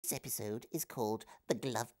This episode is called The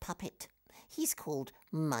Glove Puppet. He's called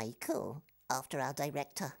Michael, after our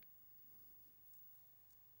director.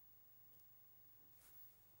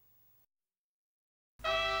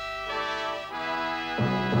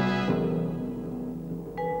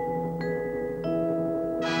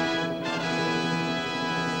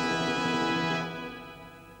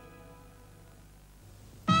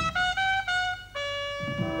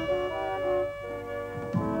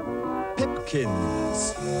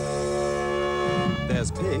 Pipkins.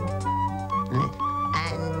 There's Pig.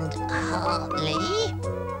 And Hartley.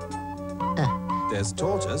 There's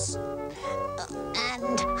Tortoise.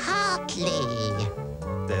 And Hartley.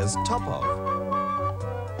 There's Top of.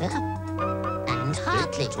 And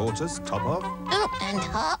Hartley. Pig, Tortoise, Top of. And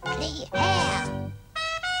Hartley Hare.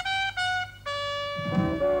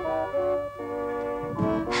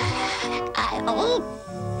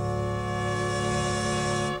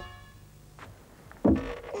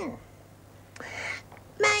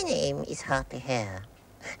 My name is Hartley Hare,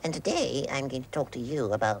 and today I'm going to talk to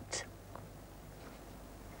you about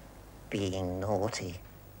being naughty.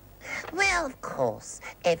 Well, of course,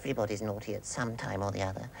 everybody's naughty at some time or the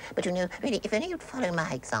other. But you know, really, if only you'd follow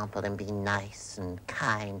my example and be nice and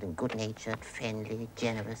kind and good-natured, friendly,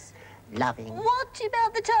 generous, loving. What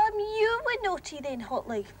about the time you were naughty then,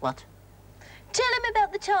 Hartley? What? Tell him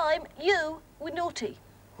about the time you were naughty.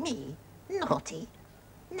 Me? Naughty?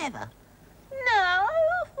 Never. No?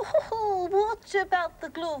 What about the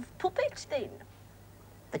glove puppet then?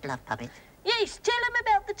 The glove puppet? Yes, tell him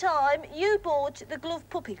about the time you bought the glove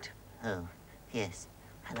puppet. Oh, yes.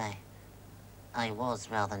 And I was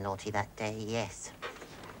rather naughty that day, yes.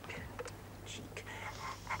 Cheek.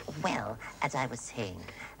 Well, as I was saying...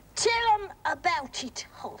 Tell him about it,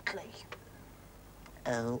 Hartley.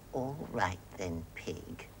 Oh, all right then,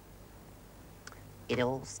 Pig. It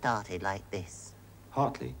all started like this.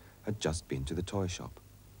 Hartley had just been to the toy shop.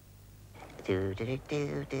 Oh,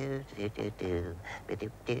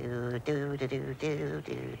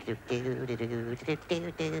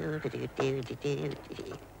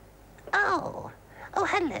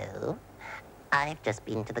 hello. I've just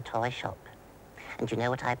been to the toy shop. And you know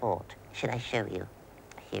what I bought? Should I show you?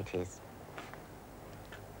 Here it is.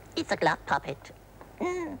 It's a glove puppet.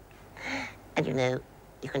 And you know,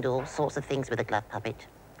 you can do all sorts of things with a glove puppet.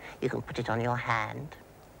 You can put it on your hand,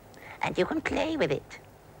 and you can play with it.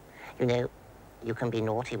 You know, you can be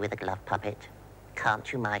naughty with a glove puppet.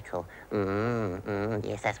 Can't you, Michael?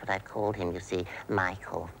 Yes, that's what I've called him, you see,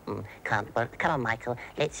 Michael. Well, come on, Michael,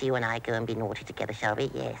 let's you and I go and be naughty together, shall we?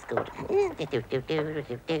 Yes, good.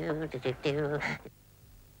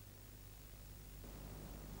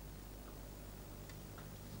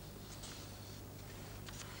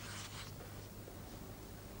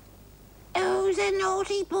 Who's a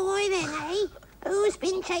naughty boy then, eh? Who's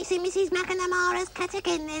been chasing Mrs. McNamara's cat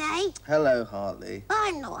again then, eh? Hello, Hartley.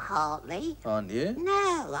 I'm not Hartley. Aren't you?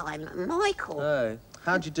 No, I'm Michael. Oh.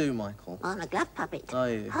 How'd you do, Michael? I'm a glove puppet. Are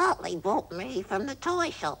you? Hartley bought me from the toy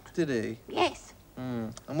shop. Did he? Yes.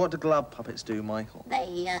 And what do glove puppets do, Michael?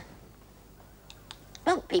 They,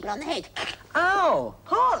 bonk people on the head. Ow!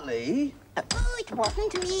 Hartley? Oh, it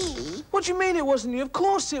wasn't me. What do you mean it wasn't you? Of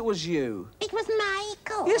course it was you. It was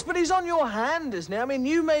Michael. Yes, but he's on your hand, isn't he? I mean,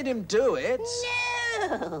 you made him do it.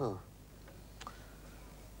 No.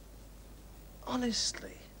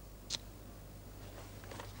 Honestly.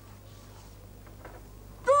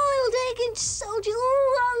 Boiled egg and soldiers.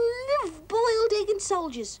 Oh, I love boiled egg and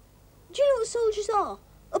soldiers. Do you know what soldiers are?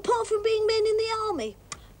 Apart from being men in the army.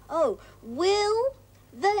 Oh, well,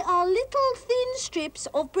 they are little thin strips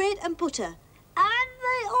of bread and butter. And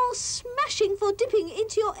they are smashing for dipping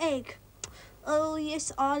into your egg. Oh,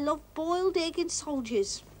 yes, I love boiled egg and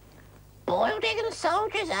soldiers. Boiled egg and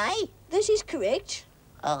soldiers, eh? This is correct.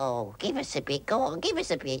 Oh, give us a bit. Go on, give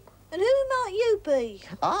us a bit. And who might you be?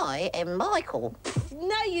 I am Michael.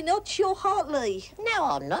 No, you're not. You're Hartley. No,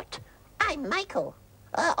 I'm not. I'm Michael.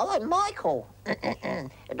 I'm Michael.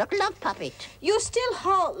 The glove puppet. You're still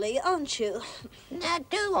Hartley, aren't you? Now,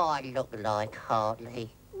 do I look like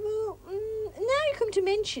Hartley? Well, now you come to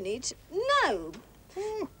mention it, no.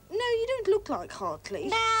 No, you don't look like Hartley.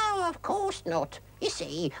 No, of course not. You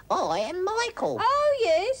see, I am Michael. Oh,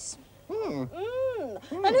 yes. Hmm.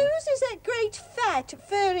 And whose is that great, fat,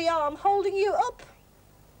 furry arm holding you up?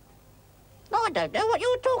 I don't know what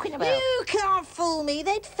you're talking about. You can't fool me.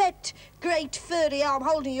 That fat, great, furry arm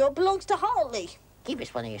holding you up belongs to Hartley. Give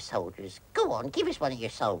us one of your soldiers. Go on, give us one of your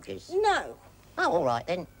soldiers. No. Oh, all right,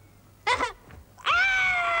 then. Ah!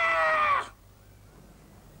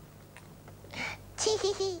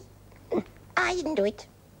 I didn't do it.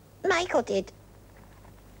 Michael did.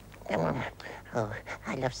 Oh,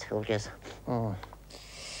 I love soldiers. Mm.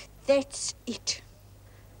 That's it.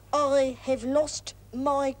 I have lost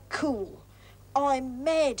my cool. I'm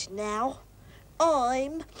mad now.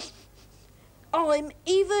 I'm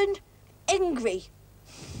even angry.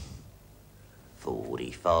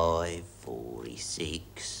 45,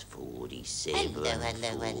 46, 47,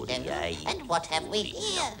 Hello. 48, And what have we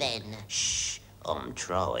here, 49. then? Shh, I'm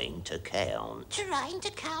trying to count. Trying to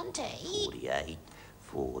count, eh? 48,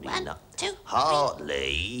 49. 1, 2, 3.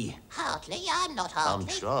 Hartley, Hartley, I'm not I'm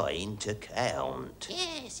Hartley. trying to count.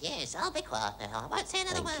 Yes, I'll be quiet now. I won't say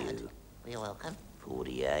another Thank word. you. You're welcome.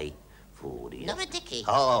 48, 40. Not a dicky.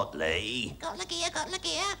 Hartley, Got the gear.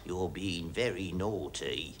 you're being very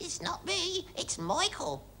naughty. It's not me, it's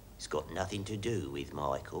Michael. It's got nothing to do with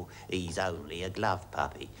Michael. He's only a glove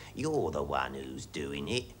puppy. You're the one who's doing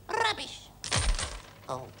it. Rubbish.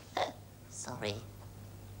 Oh, sorry.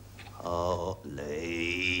 Hartley.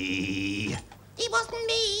 It wasn't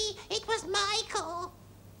me, it was Michael.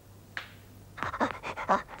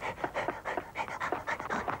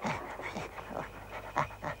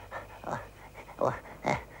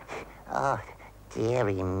 Oh,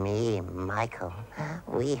 dearie me, Michael.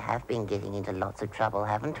 We have been getting into lots of trouble,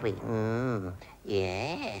 haven't we?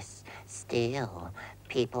 Yes. Still,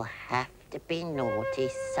 people have to be naughty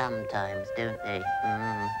sometimes, don't they?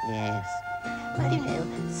 Yes. But you know,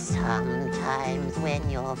 sometimes when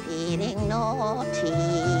you're feeling naughty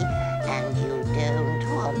and you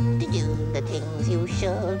don't want to do the things you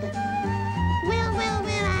should, well,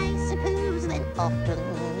 I suppose then often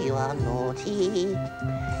you are naughty,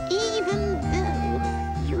 even though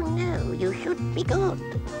you know you should be good.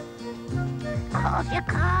 'Cause you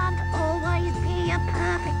can't always be a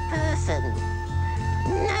perfect person.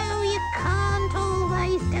 No, you can't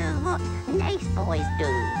always do what nice boys do.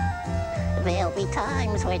 There'll be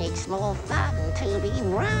times when it's more fun to be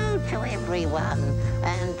rude to everyone,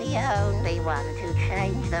 and the only one to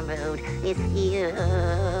change the mood is you.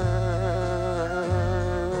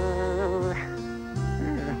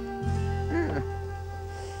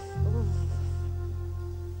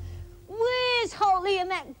 Where's Hartley and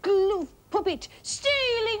that glove puppet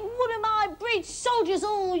stealing one of my bridge soldiers?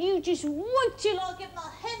 Oh, you just wait till I get my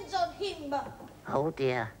hands on him. Oh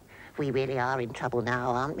dear, we really are in trouble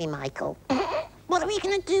now, aren't we, Michael? What are we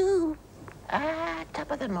going to do?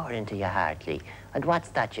 Top of the morning to you, Hartley. And what's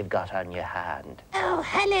that you've got on your hand? Oh,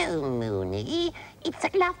 hello, Mooney. It's a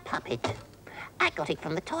glove puppet. I got it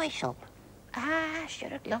from the toy shop. Sure,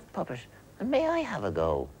 a glove puppet. And may I have a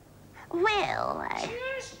go? Well,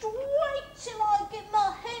 Just wait till I get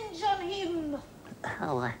my hands on him.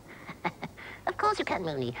 Oh, of course you can,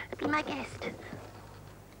 Mooney. Be my guest.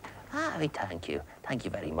 Thank you. Thank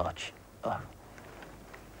you very much. Oh.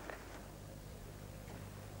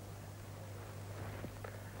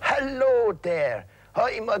 Hello there.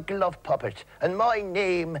 I'm a glove puppet, and my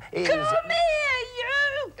name is... Come here,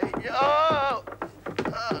 you! Oh!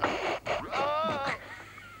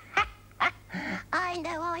 I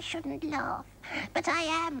know I shouldn't laugh, but I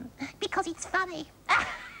am, because it's funny. Come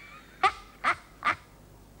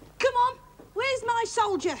on, where's my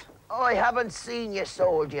soldier? I haven't seen you,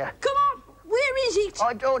 soldier. Come on, where is it?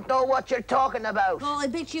 I don't know what you're talking about. Oh, I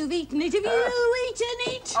bet you've eaten it. Have you eaten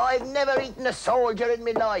it? I've never eaten a soldier in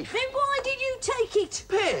my life. Then why did you take it?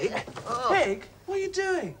 Pig? Pig? What are you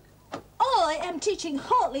doing? I am teaching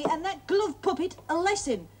Hartley and that glove puppet a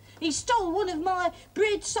lesson. He stole one of my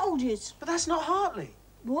bred soldiers. But that's not Hartley.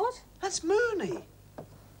 What? That's Mooney.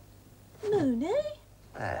 Mooney?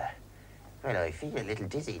 Well, I feel a little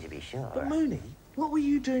dizzy, to be sure. But Mooney, what were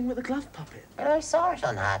you doing with the glove puppet? Well, I saw it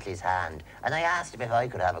on Hartley's hand, and I asked him if I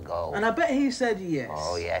could have a go. And I bet he said yes.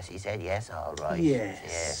 Oh, yes, he said yes, all right.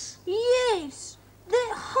 Yes. Yes.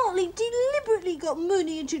 That Hartley deliberately got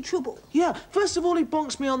Mooney into trouble. Yeah, first of all he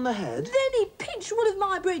bonks me on the head. Then he pinched one of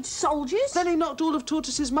my bred soldiers. Then he knocked all of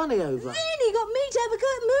Tortoise's money over. Then he got me to have a go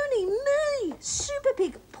at Mooney. Me, super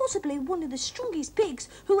pig, possibly one of the strongest pigs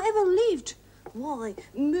who ever lived. Why,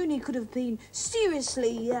 Mooney could have been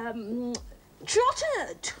seriously,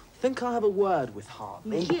 trotted. Think I'll have a word with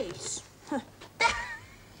Hartley. Yes.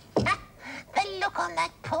 The look on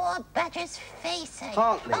that poor badger's face, eh?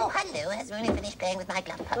 Hartley. Oh, hello. Has Mooney finished playing with my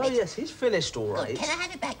glove puppet? Oh, yes, he's finished all Good. right. Can I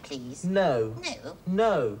have it back, please? No. No.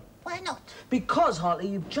 No. Why not? Because, Hartley,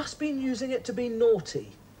 you've just been using it to be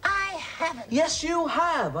naughty. I haven't. Yes, you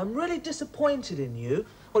have. I'm really disappointed in you.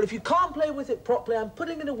 Well, if you can't play with it properly, I'm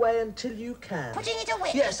putting it away until you can. Putting it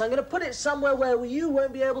away? Yes, I'm going to put it somewhere where you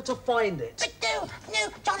won't be able to find it. But no,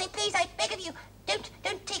 Johnny, please, I beg of you. Don't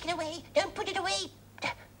take it away. Don't put it away.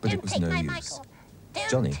 But Don't it was take no my use. Michael. Don't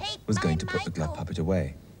Johnny take was my going to put the glove Michael. puppet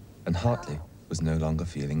away, and Hartley was no longer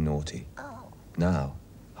feeling naughty. Oh. Now,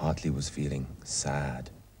 Hartley was feeling sad.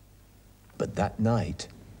 But that night,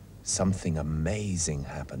 something amazing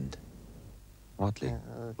happened. Hartley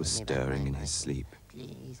was stirring in his sleep,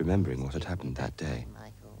 remembering what had happened that day,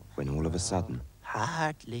 when all of a sudden...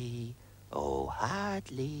 Hartley, oh,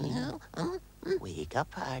 Hartley. Wake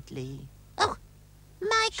up, Hartley. Oh,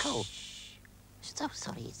 Michael! Shh. So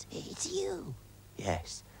sorry, it's you.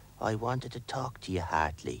 Yes, I wanted to talk to you,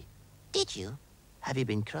 Hartley. Did you? Have you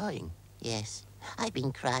been crying? Yes, I've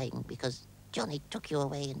been crying because Johnny took you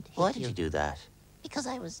away and hit Why did you do that? Because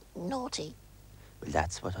I was naughty. Well,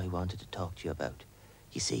 that's what I wanted to talk to you about.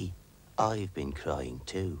 You see, I've been crying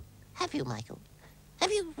too. Have you, Michael?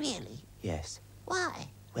 Have you really? Yes. Why?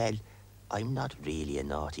 Well, I'm not really a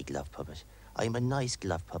naughty glove puppet. I'm a nice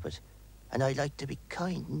glove puppet. And I like to be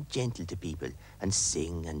kind and gentle to people and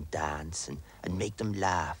sing and dance and make them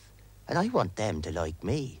laugh. And I want them to like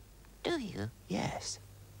me. Do you? Yes.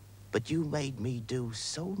 But you made me do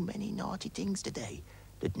so many naughty things today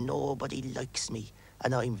that nobody likes me,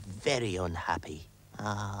 and I'm very unhappy.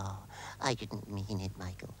 Oh, I didn't mean it,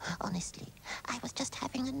 Michael. Honestly, I was just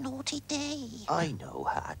having a naughty day. I know,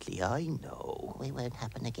 Hartley, I know. It won't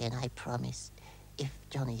happen again, I promise. If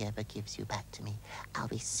Johnny ever gives you back to me, I'll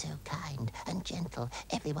be so kind and gentle,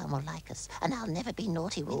 everyone will like us, and I'll never be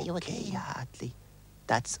naughty with you again. Okay, Hartley.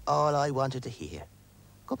 That's all I wanted to hear.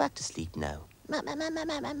 Go back to sleep now.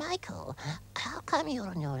 Michael, how come you're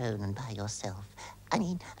on your own and by yourself? I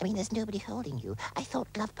mean, there's nobody holding you. I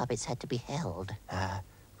thought glove puppets had to be held.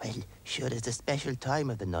 Well, sure, there's a special time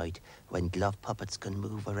of the night when glove puppets can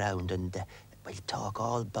move around and, well, talk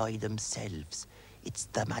all by themselves. It's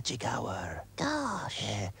the magic hour. Gosh.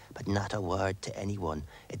 But not a word to anyone.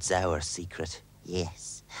 It's our secret.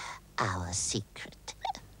 Yes, our secret.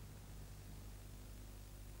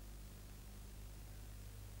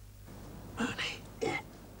 Mooney. Yeah.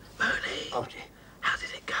 Mooney. Oh, How did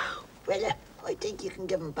it go? well, I think you can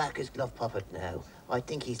give him back his glove puppet now. I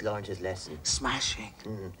think he's learned his lesson. Smashing.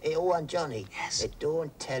 Hey, oh, and Johnny. Yes?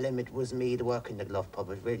 Don't tell him it was me working the glove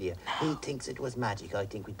puppet, will you? No. He thinks it was magic. I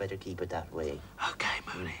think we'd better keep it that way. Okay,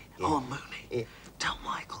 Mooney. Yeah. Oh, Mooney. Yeah. Tell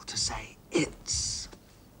Michael to say it's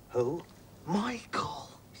Who? Michael.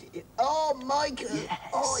 Oh, Michael! Yes.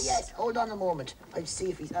 Oh, yes. Hold on a moment. I'll see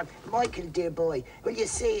if he's... Michael, dear boy, will you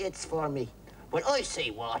say it's for me? Well, I say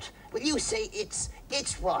what? Will you say it's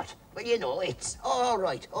what? Well, you know, it's... All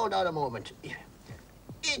right, hold on a moment.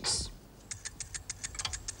 It's...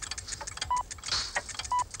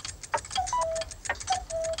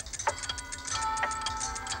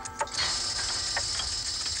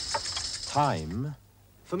 Time.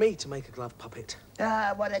 For me to make a glove puppet.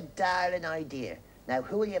 Ah, what a darling idea. Now,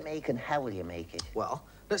 who will you make and how will you make it? Well,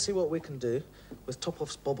 let's see what we can do with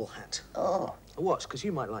Top-Off's bobble hat. Oh. Watch, because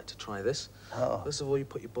you might like to try this. Oh. First of all, you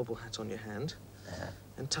put your bobble hat on your hand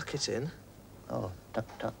and tuck it in. Oh,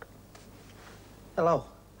 tuck. Hello,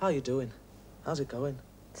 how you doing? How's it going?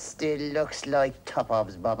 Still looks like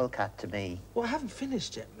Top-Off's bobble cat to me. Well, I haven't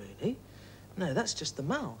finished yet, Mooney. No, that's just the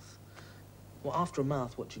mouth. Well, after a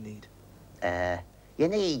mouth, what do you need? You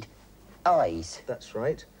need eyes. That's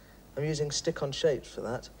right. I'm using stick-on shapes for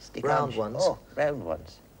that. Round ones. Oh, round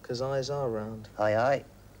ones. Because eyes are round. Aye.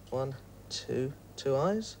 1, 2, 2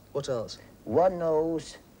 eyes. What else? One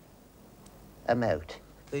nose, a mouth.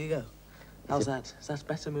 There you go. How's that? Is that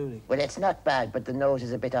better, Mooney? Well, it's not bad, but the nose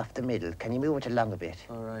is a bit off the middle. Can you move it along a bit?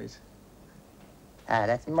 All right. Ah,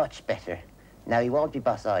 that's much better. Now, he won't be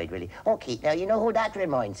boss-eyed, will he? Okay, now, you know who that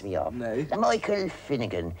reminds me of? No. Michael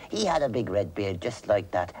Finnegan. He had a big red beard just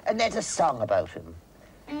like that. And there's a song about him.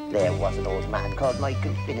 There was an old man called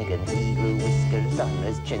Michael Finnegan. He grew whiskers on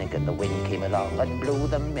his chin again. The wind came along and blew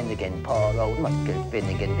them in again. Poor old Michael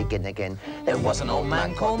Finnegan, begin again. There was an old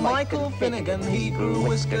man called Michael Finnegan. He grew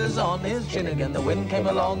whiskers on his chin again. The wind came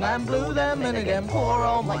along and blew them in again. Poor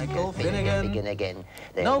old Michael Finnegan. Begin again.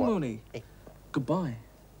 No, Mooney. Goodbye.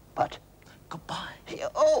 What? Goodbye.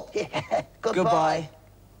 Oh, yeah. Goodbye. Goodbye.